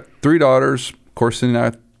I've got 3 daughters. Of course, Cindy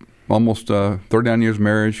and I, almost 39 years of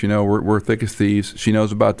marriage, you know, we're thick as thieves. She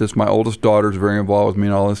knows about this. My oldest daughter is very involved with me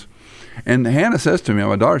in all this. And Hannah says to me,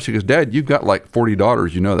 my daughter, she goes, Dad, you've got like 40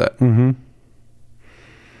 daughters. You know that. And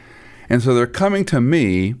so they're coming to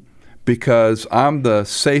me because I'm the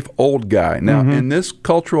safe old guy. Now, in this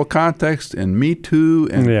cultural context, and Me Too,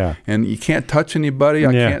 and you can't touch anybody,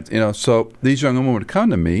 I can't, you know, so these young women would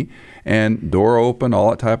come to me, and door open, all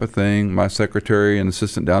that type of thing. My secretary and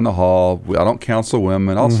assistant down the hall. I don't counsel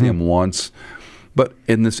women. I'll see them once. But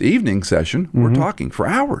in this evening session, we're talking for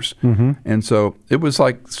hours. And so it was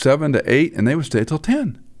like 7 to 8, and they would stay till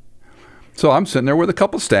 10. So I'm sitting there with a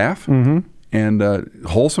couple staff and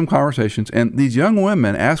wholesome conversations. And these young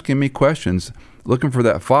women asking me questions, looking for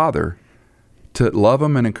that father to love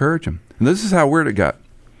them and encourage them. And this is how weird it got.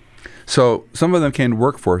 So some of them came to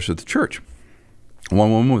work for us at the church. One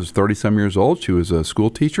woman was 30-some years old. She was a school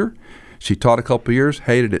teacher. She taught a couple of years,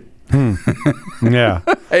 hated it.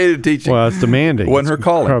 Hated teaching. Well, it's demanding. Wasn't her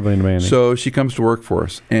calling. Probably demanding. So she comes to work for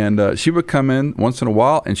us. And she would come in once in a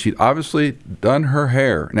while, and she'd obviously done her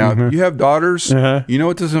hair. Now, if you have daughters, you know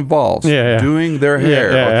what this involves. Doing their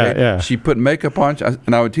hair. She put makeup on,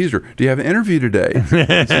 and I would tease her, do you have an interview today?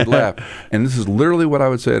 And she'd laugh. And this is literally what I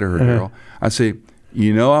would say to her, Daryl. I'd say,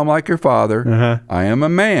 you know I'm like your father. I am a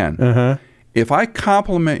man. if I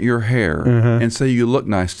compliment your hair and say you look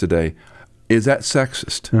nice today, is that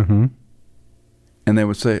sexist? And they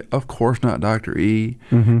would say, of course not, Dr. E.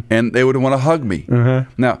 And they would want to hug me.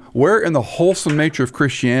 Now, where in the wholesome nature of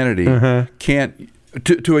Christianity can't,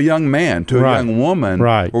 to a young man, to a young woman,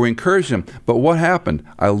 where we encourage them. But what happened?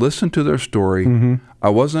 I listened to their story. I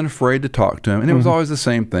wasn't afraid to talk to them. And it was always the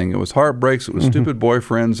same thing. It was heartbreaks. It was stupid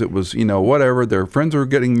boyfriends. It was, whatever. Their friends were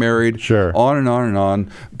getting married. On and on and on.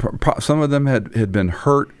 Some of them had been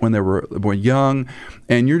hurt when they were young.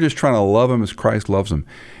 And you're just trying to love them as Christ loves them.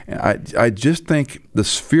 And I just think the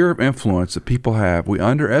sphere of influence that people have, we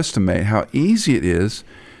underestimate how easy it is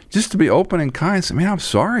just to be open and kind and say, man, I'm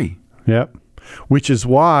sorry. Yep. Which is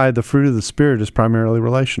why the fruit of the Spirit is primarily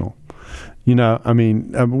relational. What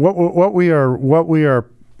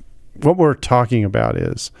we're talking about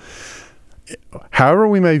is, however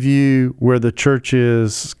we may view where the church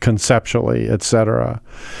is conceptually, etc.,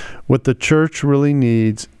 what the church really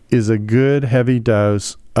needs is a good heavy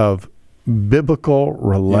dose of biblical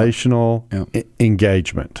relational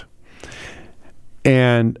engagement.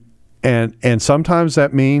 And sometimes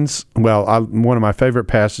that means, one of my favorite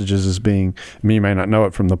passages is you may not know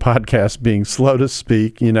it from the podcast, being slow to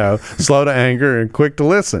speak, slow to anger and quick to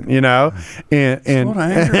listen, and slow to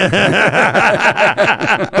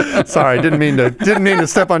anger. Sorry, didn't mean to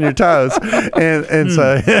step on your toes. And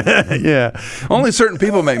so, Only certain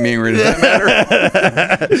people make me angry. Does that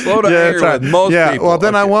matter? Slow to anger with most people. Well,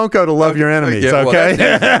 then I won't go to love your enemies. Okay.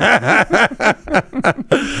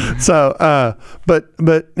 So, but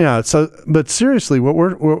seriously,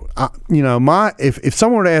 if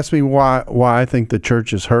someone were to ask me why I think the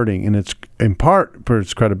church is hurting, and it's in part for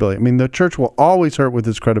its credibility. I mean, the church will always hurt with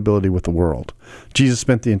its credibility with the world. Jesus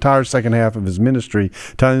spent the entire second half of his ministry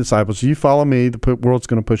telling the disciples, "You follow me, the world's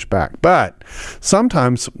going to push back." But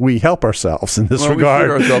sometimes we help ourselves in this regard.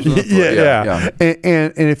 We shoot ourselves in the foot.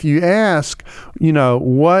 And if you ask,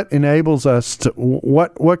 what enables us to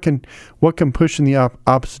what can push in the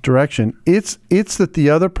opposite direction? It's that the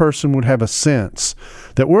other person would have a sense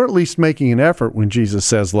that we're at least making an effort when Jesus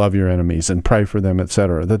says, "Love your enemies and pray for them,"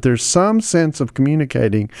 etc. That there's some sense of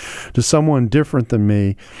communicating to someone different than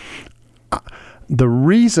me. The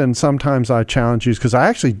reason sometimes I challenge you is because I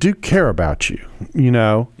actually do care about you,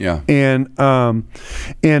 Yeah. And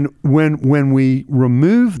when we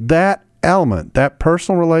remove that element, that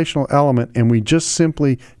personal relational element, and we just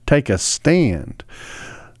simply take a stand,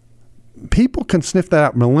 people can sniff that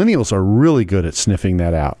out. Millennials are really good at sniffing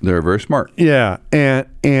that out. They're very smart. Yeah, and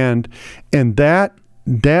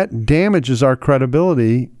that damages our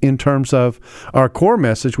credibility in terms of our core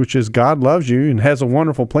message, which is God loves you and has a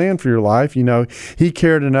wonderful plan for your life. He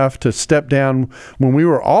cared enough to step down when we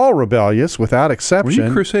were all rebellious without exception. Were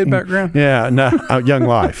you Crusade background? Yeah, no, Young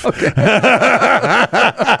Life. Okay.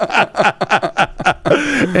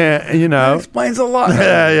 And, that explains a lot.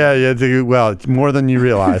 Yeah. Well, more than you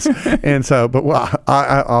realize. And so, but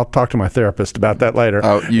I'll talk to my therapist about that later.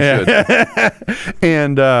 Oh, you should.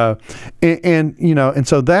 And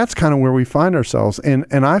so that's kind of where we find ourselves. And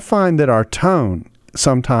I find that our tone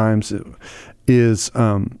sometimes is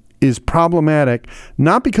problematic,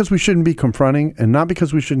 not because we shouldn't be confronting and not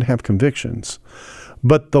because we shouldn't have convictions,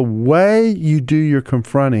 but the way you do your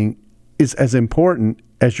confronting is as important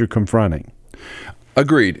as your confronting.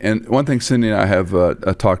 Agreed. And one thing Cindy and I have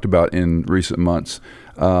talked about in recent months,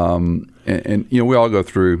 and we all go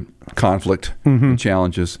through conflict and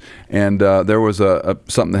challenges. And there was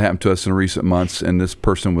something that happened to us in recent months, and this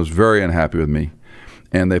person was very unhappy with me.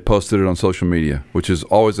 And they posted it on social media, which is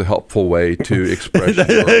always a helpful way to express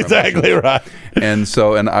your exactly emotions. Right. And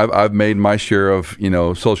so, I've made my share of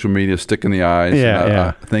social media stick in the eyes.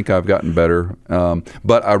 I think I've gotten better.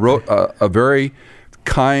 But I wrote a very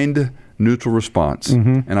kind, neutral response,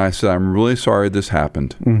 and I said, "I'm really sorry this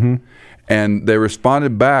happened." And they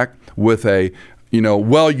responded back with a,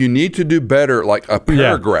 well, you need to do better, like a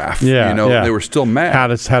paragraph. They were still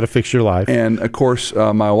mad. How to fix your life. And of course,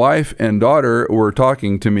 my wife and daughter were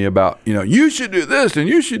talking to me about, you should do this and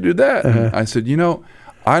you should do that. And I said,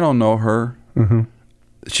 I don't know her.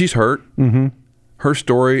 She's hurt. Her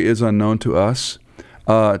story is unknown to us.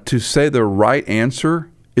 To say the right answer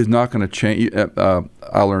is not going to change.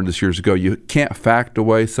 I learned this years ago. You can't fact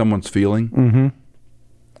away someone's feeling.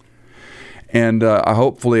 And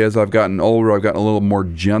hopefully, as I've gotten older, I've gotten a little more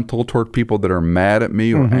gentle toward people that are mad at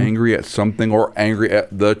me or angry at something or angry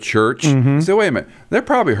at the church. Say, wait a minute, they're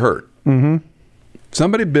probably hurt.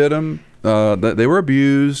 Somebody bit them. They were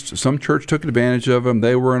abused. Some church took advantage of them.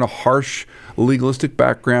 They were in a harsh, legalistic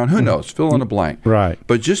background. Who knows? Fill in the blank. Right.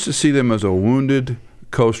 But just to see them as a wounded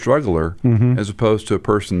co-struggler as opposed to a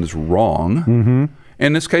person that's wrong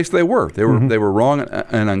In this case, they were. They were wrong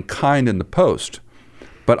and unkind in the post.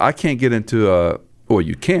 But I can't get into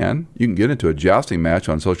you can get into a jousting match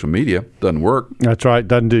on social media. Doesn't work. That's right.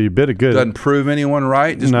 Doesn't do you a bit of good. Doesn't prove anyone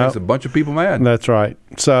right. Just makes a bunch of people mad. That's right.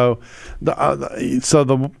 So, the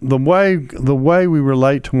way we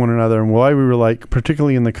relate to one another and the way we relate,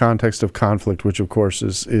 particularly in the context of conflict, which of course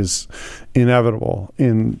is inevitable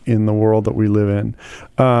in the world that we live in,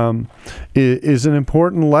 is an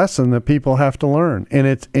important lesson that people have to learn, and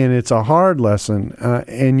it's a hard lesson,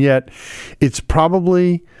 and yet it's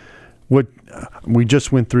probably what we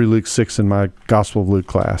just went through Luke 6 in my Gospel of Luke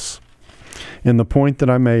class. And the point that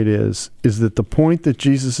I made is that the point that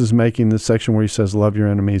Jesus is making in this section where he says, love your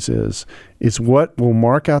enemies is what will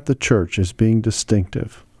mark out the church as being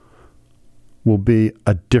distinctive will be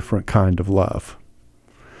a different kind of love.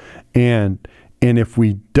 And if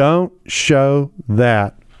we don't show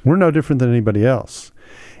that, we're no different than anybody else.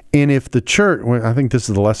 And if the church, I think this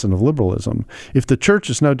is the lesson of liberalism, if the church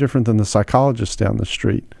is no different than the psychologist down the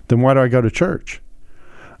street, then why do I go to church?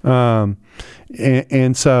 And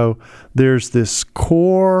so there's this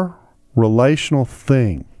core relational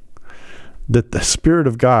thing that the Spirit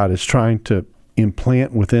of God is trying to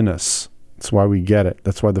implant within us. That's why we get it.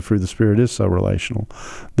 That's why the fruit of the Spirit is so relational.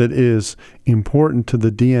 That is important to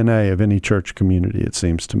the DNA of any church community, it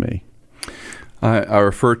seems to me. I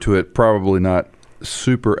refer to it probably not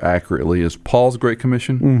super accurately as Paul's Great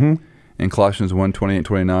Commission in Colossians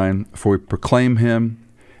 1:28-29. For we proclaim him,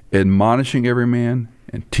 admonishing every man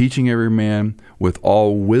and teaching every man with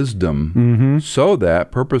all wisdom, so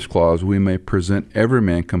that, purpose clause, we may present every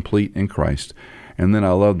man complete in Christ. And then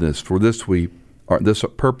I love this. For this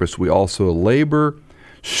purpose we also labor,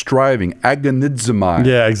 striving, agonizomai.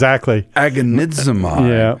 Yeah, exactly.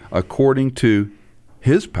 Agonizomai, according to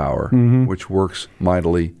his power, which works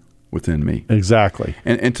mightily within me. Exactly.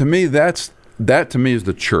 And to me, that to me is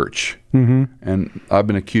the church. And I've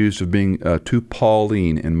been accused of being too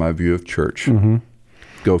Pauline in my view of church.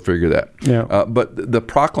 Go figure that. Yeah. But the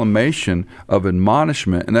proclamation of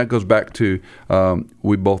admonishment, and that goes back to,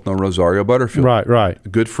 we both know Rosario Butterfield. Right. A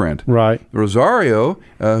good friend. Right. Rosario,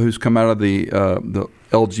 who's come out of the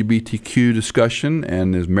LGBTQ discussion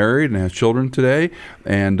and is married and has children today,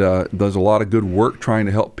 and does a lot of good work trying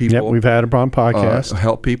to help people. Yep, we've had it on podcast.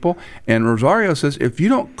 Help people. And Rosario says, if you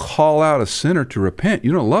don't call out a sinner to repent,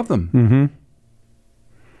 you don't love them.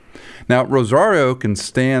 Now, Rosario can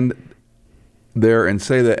stand there and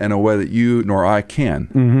say that in a way that you nor I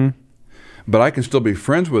can. But I can still be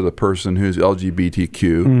friends with a person who's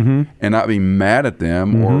LGBTQ and not be mad at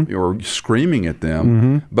them or screaming at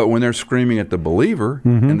them. But when they're screaming at the believer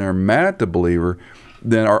and they're mad at the believer,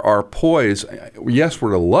 then our poise, yes,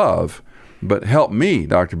 we're to love, but help me,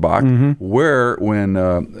 Dr. Bach, where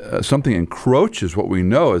when something encroaches what we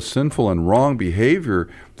know as sinful and wrong behavior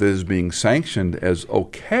that is being sanctioned as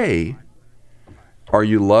okay, are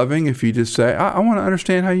you loving if you just say, I want to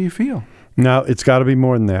understand how you feel? No, it's got to be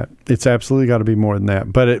more than that. It's absolutely got to be more than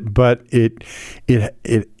that. But it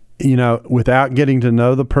you know, without getting to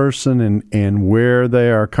know the person and where they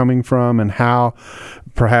are coming from and how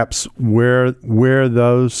perhaps where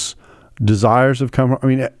those desires have come from. I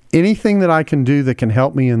mean, anything that I can do that can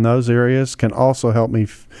help me in those areas can also help me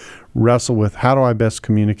wrestle with how do I best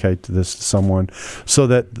communicate to someone so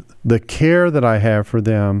that the care that I have for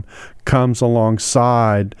them comes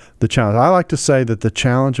alongside the challenge. I like to say that the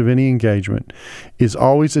challenge of any engagement is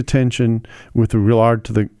always attention with regard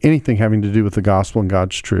to anything having to do with the gospel and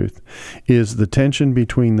God's truth, is the tension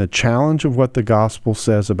between the challenge of what the gospel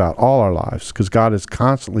says about all our lives, because God is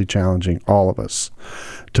constantly challenging all of us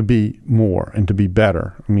to be more and to be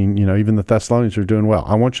better. I mean, you know, even the Thessalonians are doing well.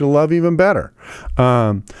 I want you to love even better.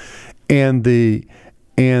 And the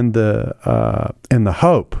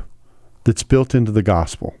hope that's built into the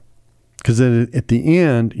gospel. Because at the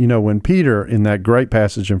end, you know, when Peter, in that great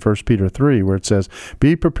passage in 1 Peter 3, where it says,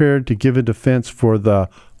 be prepared to give a defense for the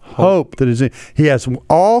hope that is in. He has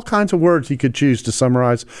all kinds of words he could choose to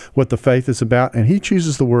summarize what the faith is about, and he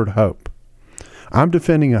chooses the word hope. I'm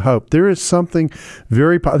defending a hope. There is something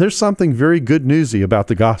there's something very good newsy about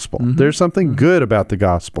the gospel. There's something good about the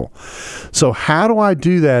gospel. So how do I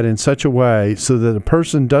do that in such a way so that a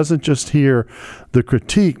person doesn't just hear the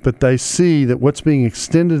critique, but they see that what's being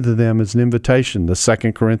extended to them is an invitation? The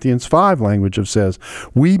 2 Corinthians 5 language of says,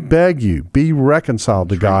 we beg you, be reconciled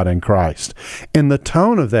to God in Christ. And the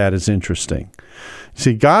tone of that is interesting.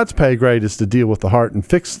 See, God's pay grade is to deal with the heart and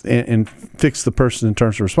fix the person in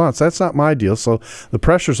terms of response. That's not my deal. So the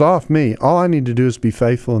pressure's off me. All I need to do is be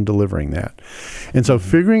faithful in delivering that. And so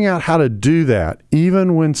figuring out how to do that,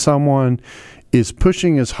 even when someone is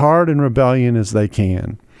pushing as hard in rebellion as they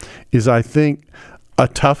can, is, I think, a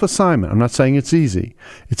tough assignment. I'm not saying it's easy.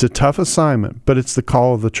 It's a tough assignment, but it's the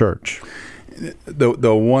call of the church.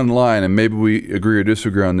 The one line, and maybe we agree or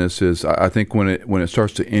disagree on this, is I think when it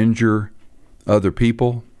starts to injure other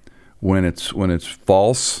people, when it's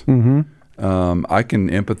false, I can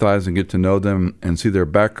empathize and get to know them and see their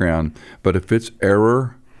background. But if it's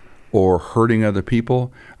error or hurting other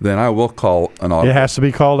people, then I will call an audible. It has to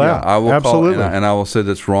be called out. I will Absolutely. call, and I will say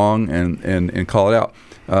that's wrong and call it out.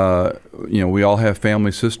 We all have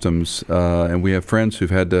family systems, and we have friends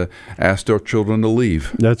who've had to ask their children to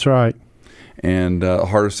leave. That's right. And the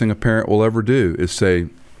hardest thing a parent will ever do is say,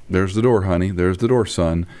 "There's the door, honey. There's the door,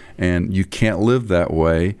 son. And you can't live that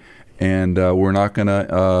way. And we're not going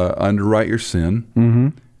to underwrite your sin. Mm-hmm.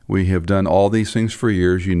 We have done all these things for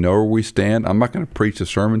years. You know where we stand. I'm not going to preach a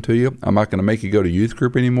sermon to you. I'm not going to make you go to youth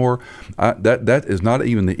group anymore." That is not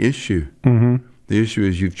even the issue. Mm-hmm. The issue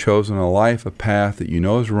is you've chosen a life, a path that you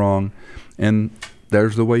know is wrong, and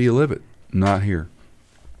there's the way you live it, not here.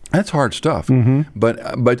 That's hard stuff. Mm-hmm.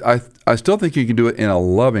 But I still think you can do it in a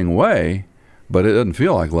loving way, but it doesn't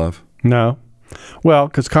feel like love. No. Well,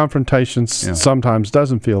 because confrontation sometimes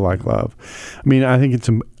doesn't feel like love. I mean, I think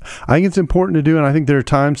it's important to do, and I think there are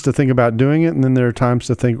times to think about doing it, and then there are times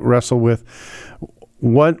to wrestle with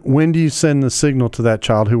when do you send the signal to that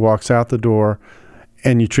child who walks out the door,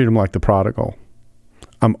 and you treat them like the prodigal.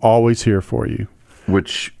 I'm always here for you.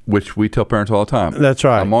 Which we tell parents all the time. That's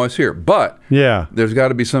right. I'm always here. But there's got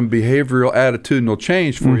to be some behavioral attitudinal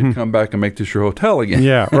change for you to come back and make this your hotel again.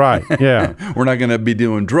 Yeah, right. Yeah. We're not going to be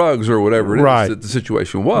doing drugs or whatever it is that the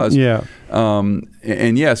situation was. Yeah.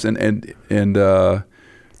 And yes, and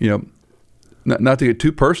not to get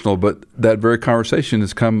too personal, but that very conversation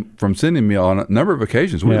has come from sending me on a number of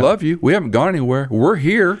occasions. We love you. We haven't gone anywhere. We're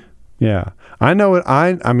here. Yeah, I know it.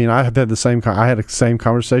 I mean, I have had the same. I had the same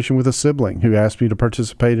conversation with a sibling who asked me to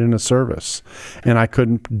participate in a service, and I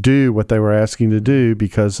couldn't do what they were asking to do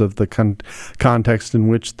because of the context in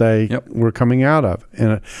which they were coming out of.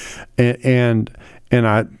 And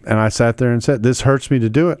I sat there and said, "This hurts me to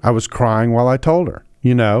do it." I was crying while I told her,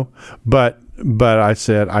 but I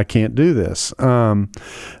said, I can't do this.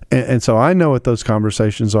 And so I know what those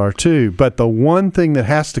conversations are too. But the one thing that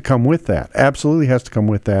has to come with that, absolutely has to come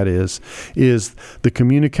with that, is the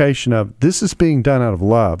communication of this is being done out of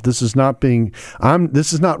love. This is not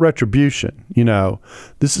this is not retribution.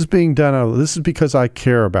 This is being done this is because I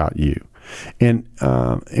care about you. And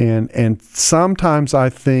sometimes I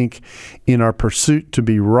think in our pursuit to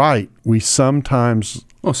be right, we sometimes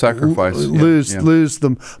sacrifice lose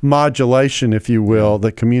the modulation, if you will,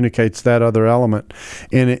 that communicates that other element,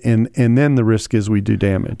 and then the risk is we do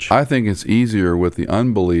damage. I think it's easier with the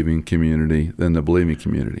unbelieving community than the believing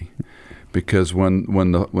community, because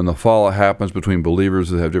when the fallout happens between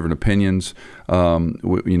believers that have different opinions,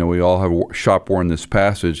 we all have shop worn this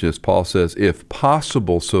passage, as Paul says, if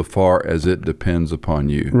possible, so far as it depends upon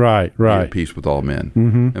you. Right. Be at peace with all men.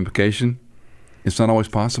 Mm-hmm. Implication: it's not always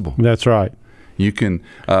possible. That's right. You can.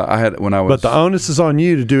 But the onus is on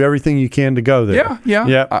you to do everything you can to go there.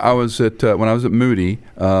 Yeah. I was at when I was at Moody,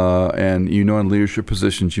 and in leadership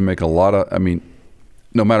positions, you make a lot of. I mean,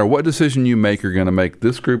 no matter what decision you make, you're going to make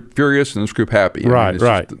this group furious and this group happy. Right.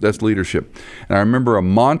 That's leadership. And I remember a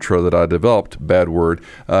mantra that I developed. Bad word.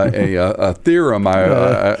 A theorem.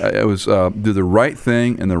 It was do the right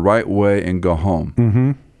thing in the right way and go home.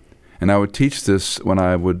 Mm-hmm. And I would teach this when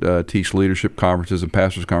I would teach leadership conferences and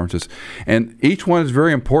pastors' conferences. And each one is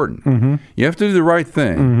very important. Mm-hmm. You have to do the right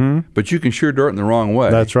thing, but you can shear dirt in the wrong way.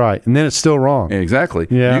 That's right. And then it's still wrong. Exactly.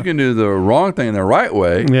 Yeah. You can do the wrong thing in the right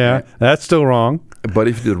way. Yeah, that's still wrong. But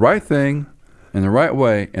if you do the right thing in the right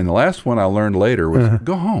way, and the last one I learned later was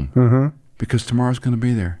go home, because tomorrow's going to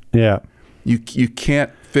be there. Yeah. You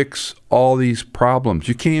can't fix all these problems.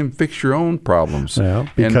 You can't even fix your own problems. Yeah,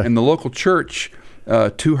 and the local church...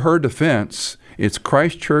 to her defense, it's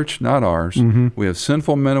Christ Church, not ours. Mm-hmm. We have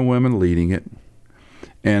sinful men and women leading it.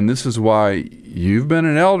 And this is why you've been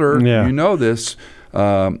an elder. Yeah. You know this.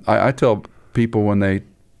 I tell people when they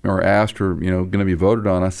are asked or going to be voted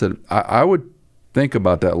on, I said, I would think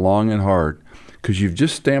about that long and hard, because you've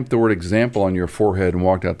just stamped the word example on your forehead and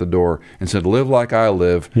walked out the door and said, live like I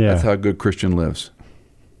live. Yeah. That's how a good Christian lives.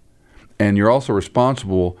 And you're also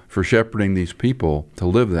responsible for shepherding these people to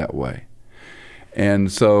live that way.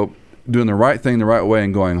 And so doing the right thing the right way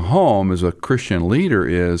and going home as a Christian leader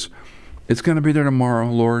it's going to be there tomorrow,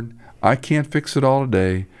 Lord. I can't fix it all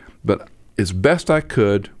today, but as best I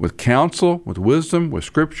could, with counsel, with wisdom, with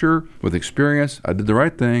scripture, with experience, I did the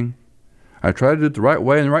right thing. I tried to do it the right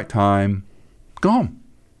way in the right time. Go home.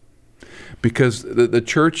 Because the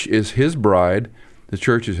church is his bride. The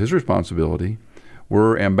church is his responsibility.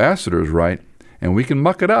 We're ambassadors, right? and we can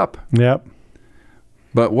muck it up. Yep.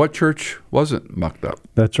 But what church wasn't mucked up?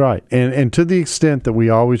 That's right. And to the extent that we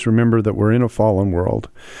always remember that we're in a fallen world,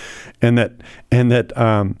 and that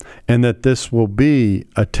this will be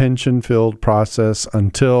a tension-filled process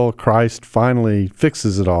until Christ finally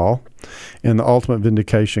fixes it all and the ultimate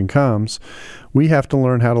vindication comes, we have to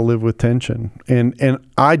learn how to live with tension. And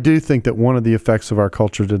I do think that one of the effects of our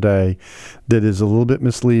culture today that is a little bit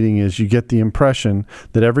misleading is you get the impression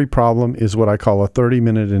that every problem is what I call a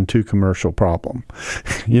 30-minute and 2 commercial problem.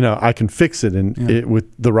 I can fix it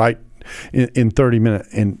with the right in 30 minutes.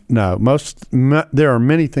 And no, there are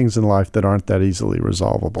many things in life that aren't that easily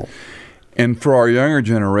resolvable. And for our younger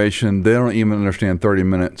generation, they don't even understand 30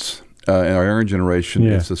 minutes. In our younger generation,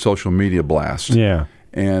 it's a social media blast. Yeah.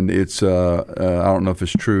 And it's, I don't know if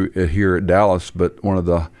it's true here at Dallas, but one of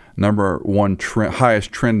the number one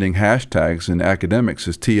highest trending hashtags in academics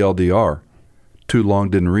is TLDR, too long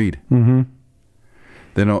didn't read. Mm-hmm.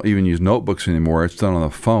 They don't even use notebooks anymore. It's done on the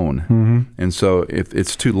phone. Mm-hmm. And so if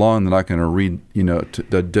it's too long, they're not going to read,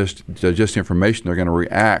 to digest information. They're going to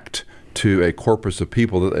react to a corpus of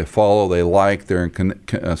people that they follow, they like, they're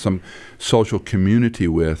in some social community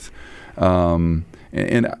with. And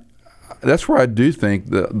that's where I do think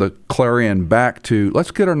the clarion back to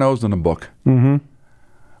let's get our nose in a book. Mm-hmm.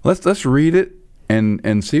 Let's read it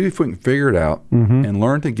and see if we can figure it out and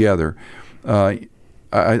learn together. I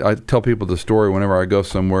tell people the story whenever I go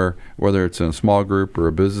somewhere, whether it's in a small group or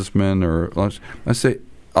a businessman or lunch. I'll say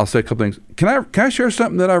a couple things. Can I share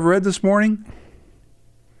something that I've read this morning?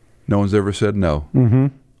 No one's ever said no. Mm-hmm.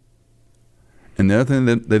 And the other thing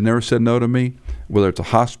that they've never said no to me, whether it's a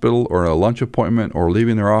hospital or a lunch appointment or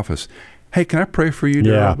leaving their office, hey, can I pray for you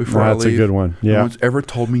before I leave? That's a good one. Yeah. No one's ever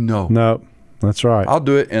told me no. No, that's right. I'll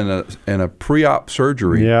do it in a pre-op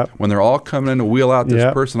surgery when they're all coming in to wheel out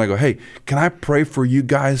this person. I go, hey, can I pray for you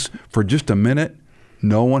guys for just a minute?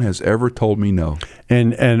 No one has ever told me no.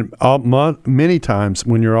 And many times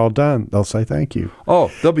when you're all done, they'll say thank you. Oh,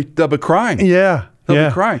 they'll be crying. Yeah. They'll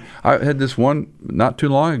be crying. I had this one not too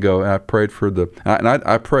long ago, and I prayed for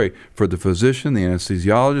I pray for the physician, the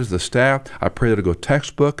anesthesiologist, the staff. I pray that it'll go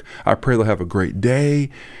textbook. I pray they'll have a great day,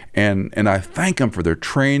 and I thank them for their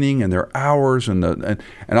training and their hours, and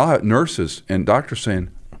I'll have nurses and doctors saying,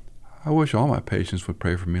 I wish all my patients would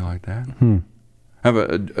pray for me like that. I have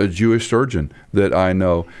a Jewish surgeon that I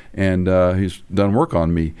know, and he's done work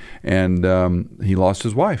on me, and he lost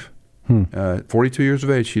his wife. 42 years of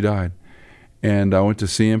age, she died. And I went to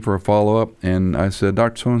see him for a follow-up, and I said,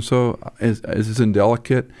 Dr. So-and-so, is this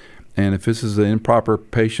indelicate? And if this is an improper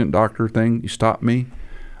patient-doctor thing, you stop me.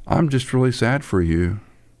 I'm just really sad for you.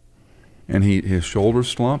 And his shoulders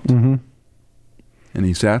slumped, and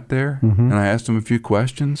he sat there, and I asked him a few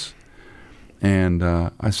questions. And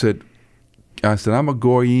I said, I'm a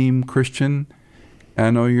Goyim Christian.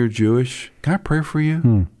 I know you're Jewish. Can I pray for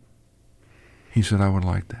you? He said, I would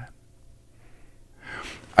like that.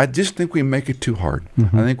 I just think we make it too hard.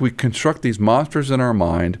 I think we construct these monsters in our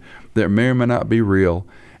mind that may or may not be real.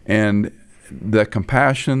 And the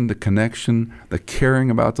compassion, the connection, the caring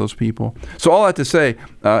about those people. So all that to say,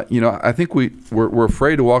 I think we're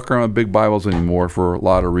afraid to walk around with big Bibles anymore for a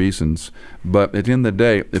lot of reasons. But at the end of the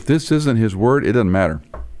day, if this isn't His Word, it doesn't matter.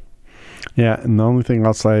 Yeah, and the only thing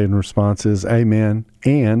I'll say in response is amen.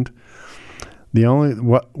 And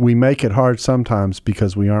what we make it hard sometimes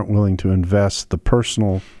because we aren't willing to invest the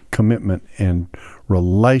personal commitment and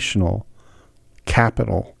relational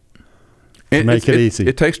capital to make it easy.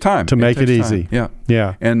 It takes time. To make it easy. Yeah.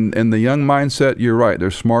 Yeah. And the young mindset, you're right. They're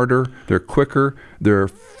smarter. They're quicker. They're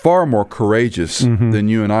far more courageous than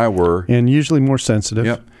you and I were. And usually more sensitive.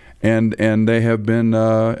 Yep. And they have been,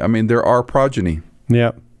 they're our progeny.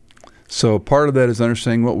 Yep. So part of that is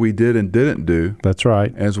understanding what we did and didn't do. That's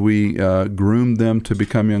right. As we groomed them to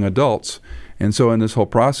become young adults. And so in this whole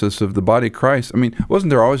process of the body of Christ, wasn't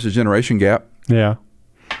there always a generation gap? Yeah.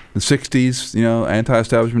 The 60s,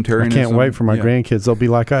 anti-establishmentarianism. I can't wait for my grandkids. They'll be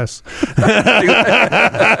like us.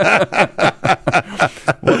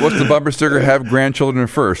 What's the bumper sticker? Have grandchildren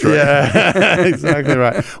first, right? Yeah, exactly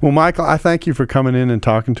right. Well, Michael, I thank you for coming in and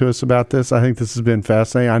talking to us about this. I think this has been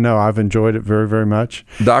fascinating. I know I've enjoyed it very, very much.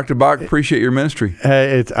 Dr. Bach, appreciate your ministry.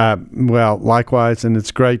 Hey, it's likewise, and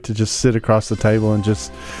it's great to just sit across the table and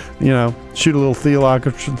just, shoot a little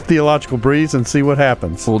theological breeze and see what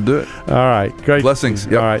happens. We'll do it. All right, great. Blessings.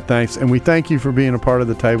 Yep. All right, thanks. And we thank you for being a part of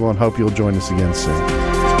the table and hope you'll join us again soon.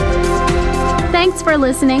 Thanks for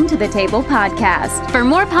listening to the Table Podcast. For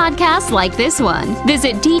more podcasts like this one,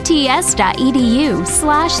 visit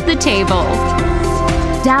dts.edu/the table.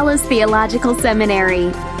 Dallas Theological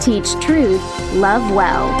Seminary. Teach truth, love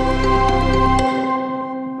well.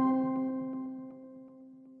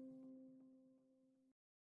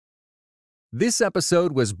 This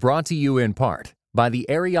episode was brought to you in part by the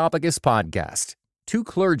Areopagus Podcast, two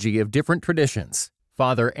clergy of different traditions,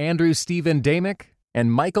 Father Andrew Stephen Damick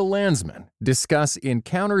and Michael Landsman, discuss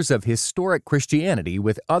encounters of historic Christianity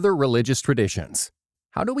with other religious traditions.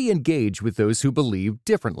 How do we engage with those who believe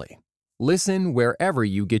differently? Listen wherever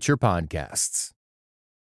you get your podcasts.